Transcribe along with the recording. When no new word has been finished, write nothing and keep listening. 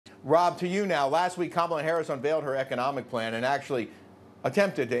Rob, to you now. Last week, Kamala Harris unveiled her economic plan and actually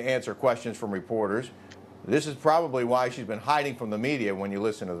attempted to answer questions from reporters. This is probably why she's been hiding from the media when you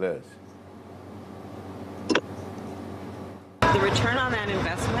listen to this. The return on that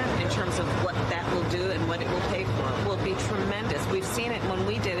investment in terms of what that will do and what it will pay for will be tremendous. We've seen it when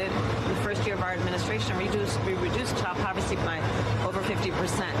we did it in the first year of our administration. We reduced child poverty by over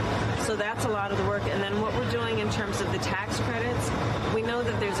 50%. So that's a lot of the work. And then what we're doing in terms of the tax credits, we know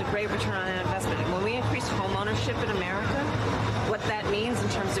that there's a great return on that investment. And when we increase home ownership in America, what that means in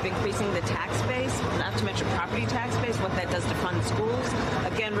terms of increasing the tax base, not to mention property tax base, what that does to fund schools,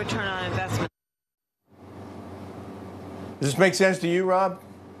 again, return on investment. Does this make sense to you, Rob?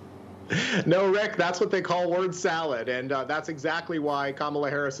 No, Rick, that's what they call word salad. And that's exactly why Kamala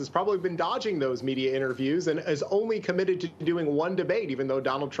Harris has probably been dodging those media interviews and is only committed to doing one debate, even though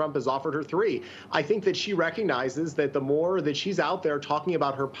Donald Trump has offered her 3. I think that she recognizes that the more that she's out there talking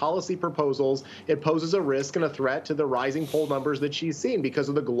about her policy proposals, it poses a risk and a threat to the rising poll numbers that she's seen because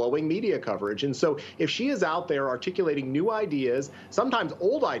of the glowing media coverage. And so if she is out there articulating new ideas, sometimes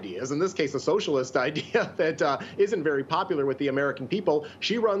old ideas, in this case, a socialist idea that isn't very popular with the American people,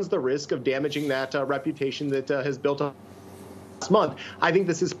 she runs the risk of damaging that reputation that has built up last month. I think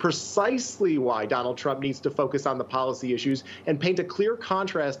this is precisely why Donald Trump needs to focus on the policy issues and paint a clear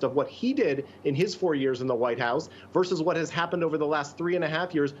contrast of what he did in his 4 years in the White House versus what has happened over the last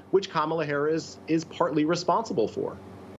 3.5 years, which Kamala Harris is partly responsible for.